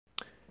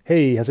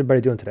Hey, how's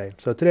everybody doing today?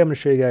 So today I'm going to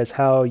show you guys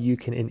how you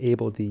can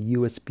enable the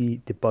USB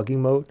debugging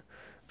mode.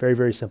 Very,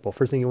 very simple.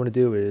 First thing you want to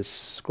do is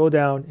scroll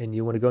down and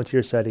you want to go into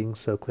your settings.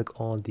 So click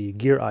on the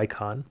gear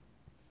icon.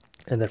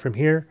 And then from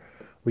here,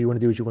 what you want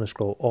to do is you want to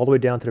scroll all the way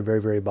down to the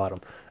very, very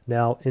bottom.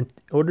 Now, in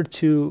order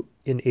to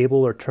enable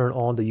or turn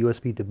on the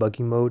USB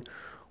debugging mode,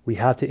 we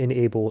have to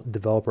enable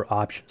developer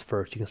options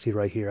first. You can see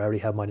right here, I already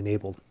have mine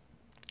enabled.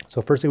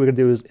 So first thing we're going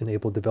to do is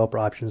enable developer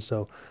options.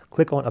 So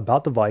click on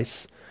About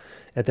Device.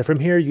 And then from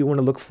here, you want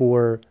to look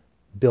for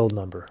build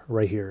number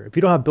right here. If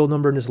you don't have build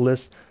number in this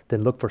list,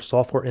 then look for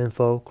software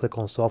info, click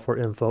on software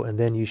info, and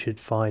then you should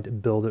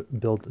find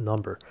build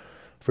number.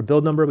 For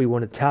build number, we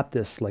want to tap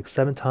this like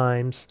 7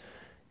 times,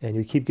 and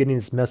you keep getting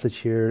this message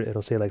here.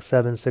 It'll say like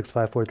 7, 6,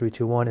 5, 4, 3,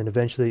 2, 1, and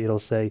eventually it'll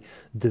say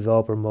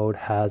developer mode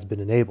has been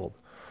enabled.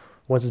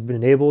 Once it's been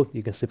enabled,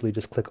 you can simply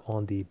just click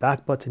on the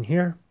back button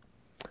here,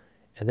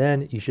 and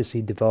then you should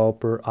see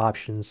developer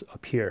options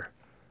up here.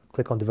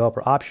 Click on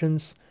developer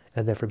options.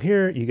 And then from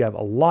here, you have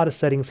a lot of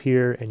settings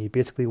here, and you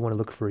basically want to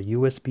look for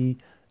USB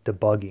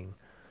debugging.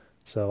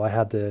 So I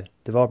have the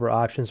developer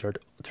options are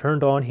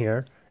turned on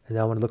here, and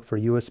now I want to look for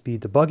USB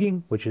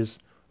debugging, which is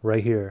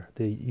right here.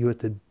 The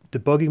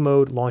debugging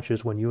mode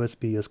launches when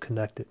USB is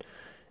connected.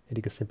 And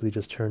you can simply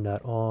just turn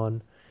that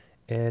on.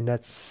 And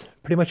that's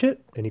pretty much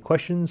it. Any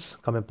questions?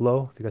 Comment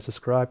below. If you guys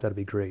subscribe, that'd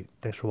be great.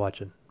 Thanks for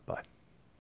watching.